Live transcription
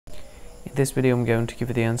In this video, I'm going to give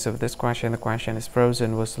you the answer of this question. The question is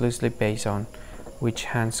Frozen was loosely based on which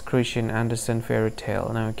Hans Christian Andersen fairy tale?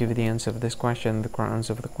 Now I'll give you the answer of this question. The correct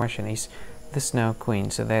answer of the question is the Snow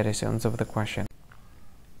Queen. So that is the answer of the question.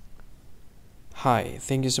 Hi,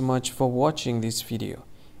 thank you so much for watching this video.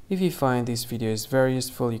 If you find this video is very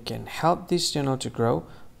useful, you can help this channel to grow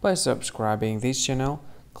by subscribing this channel.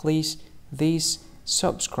 Please this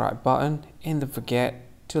subscribe button and don't forget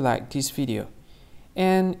to like this video.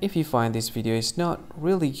 And if you find this video is not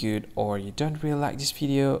really good, or you don't really like this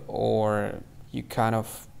video, or you kind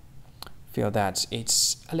of feel that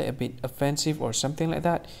it's a little bit offensive or something like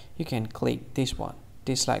that, you can click this one,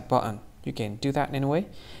 dislike button. You can do that anyway.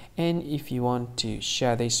 And if you want to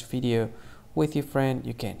share this video with your friend,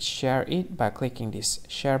 you can share it by clicking this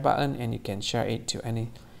share button, and you can share it to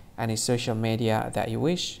any social media that you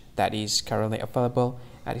wish that is currently available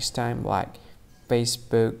at this time, like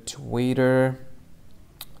Facebook, Twitter,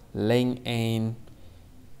 LinkedIn,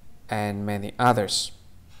 and many others,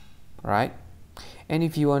 right? And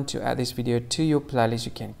if you want to add this video to your playlist,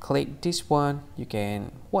 you can click this one. You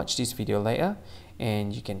can watch this video later,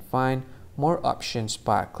 and you can find more options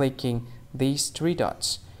by clicking these three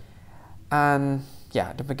dots. And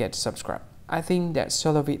yeah, don't forget to subscribe. I think that's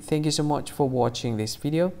all of it. Thank you so much for watching this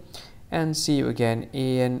video, and see you again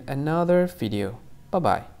in another video. Bye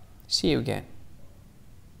bye. See you again.